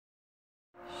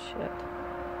Shit.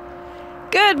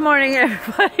 Good morning,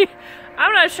 everybody.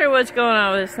 I'm not sure what's going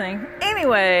on with this thing.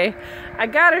 Anyway, I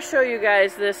gotta show you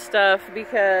guys this stuff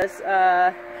because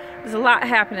there's a lot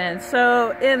happening.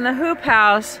 So in the hoop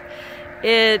house,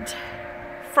 it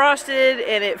frosted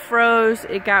and it froze.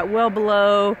 It got well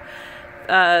below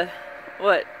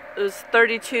what, it was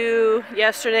 32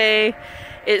 yesterday.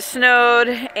 It snowed,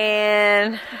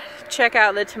 and check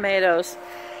out the tomatoes.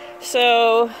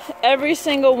 So every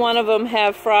single one of them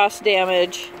have frost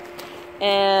damage,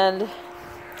 and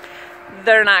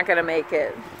they're not gonna make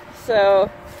it. So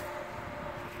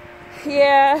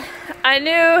yeah,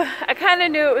 I kind of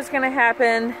knew it was gonna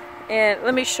happen. And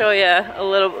let me show you a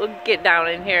little, we'll get down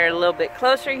in here a little bit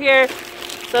closer here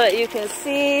so that you can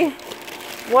see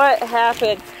what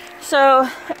happened. So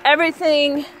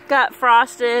everything got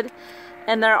frosted,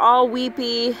 and they're all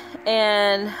weepy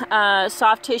and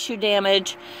soft tissue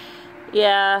damage.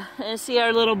 Yeah, and see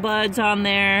our little buds on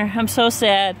there. I'm so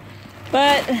sad.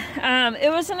 But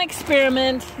it was an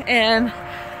experiment, and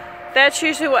that's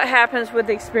usually what happens with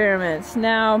experiments.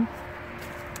 Now,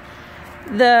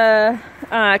 the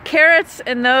carrots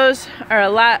and those are a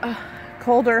lot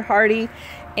colder hardy,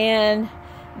 and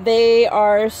they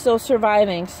are still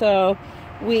surviving. So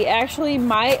we actually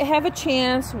might have a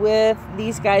chance with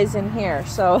these guys in here.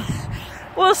 So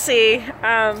we'll see.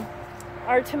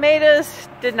 Our tomatoes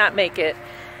did not make it.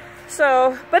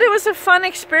 So, but it was a fun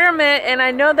experiment, and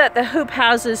I know that the hoop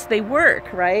houses, they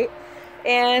work, right?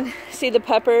 And see the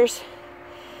peppers?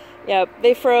 Yep,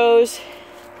 they froze,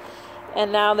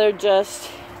 and now they're just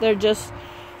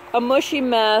a mushy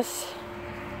mess.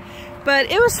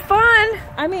 But it was fun.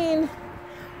 I mean,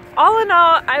 all in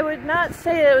all, I would not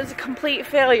say it was a complete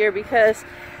failure, because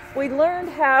we learned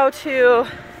how to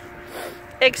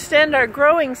extend our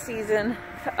growing season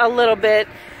a little bit,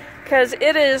 because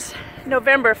it is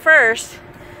November 1st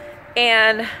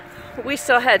and we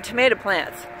still had tomato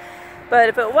plants. But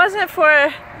if it wasn't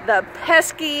for the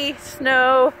pesky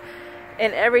snow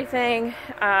and everything,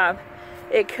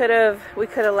 we could have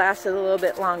lasted a little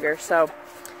bit longer. So,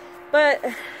 but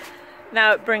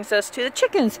now it brings us to the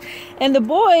chickens. And the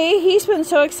boy, he's been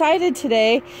so excited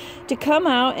today to come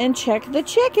out and check the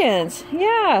chickens.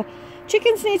 Yeah,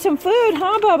 chickens need some food,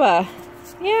 huh, Bubba?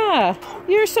 Yeah,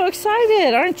 you're so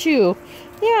excited, aren't you?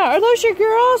 Yeah, are those your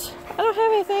girls? I don't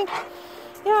have anything.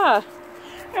 Yeah.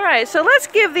 All right, so let's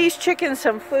give these chickens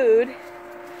some food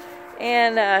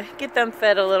and get them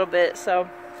fed a little bit. So,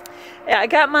 yeah, I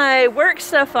got my work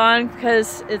stuff on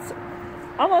because it's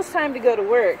almost time to go to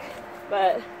work.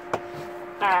 But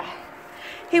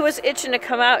he was itching to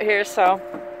come out here, so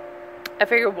I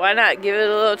figured why not give it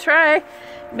a little try,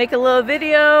 make a little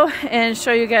video, and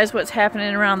show you guys what's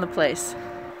happening around the place.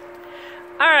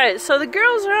 Alright, so the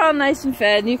girls are all nice and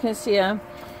fed, and you can see them.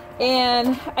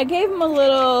 And I gave them a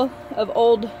little of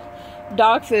old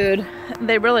dog food.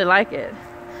 They really like it.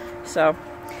 So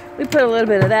we put a little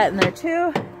bit of that in there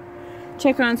too.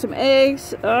 Check on some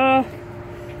eggs. Oh,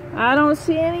 I don't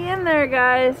see any in there,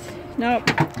 guys. Nope,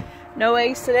 no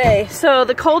eggs today. So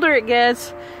the colder it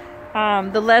gets,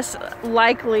 the less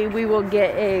likely we will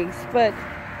get eggs. But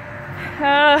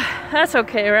that's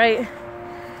okay, right?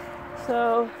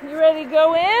 So, you ready to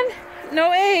go in?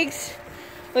 No eggs.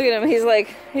 Look at him,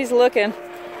 he's looking.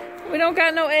 We don't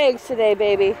got no eggs today,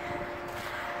 baby.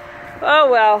 Oh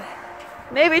well,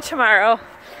 maybe tomorrow.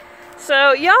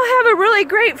 So, y'all have a really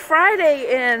great Friday,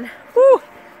 and whew,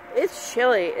 it's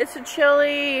chilly. It's a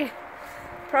chilly,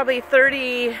 probably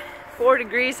 34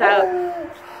 degrees out.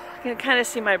 I can kind of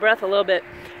see my breath a little bit.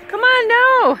 Come on,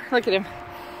 no! Look at him.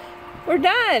 We're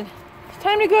done. It's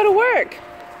time to go to work.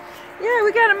 Yeah,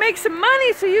 we gotta make some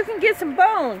money so you can get some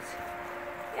bones.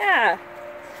 Yeah.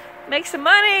 Make some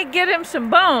money, get him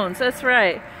some bones. That's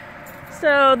right.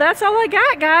 So that's all I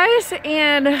got, guys.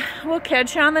 And we'll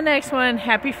catch you on the next one.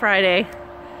 Happy Friday.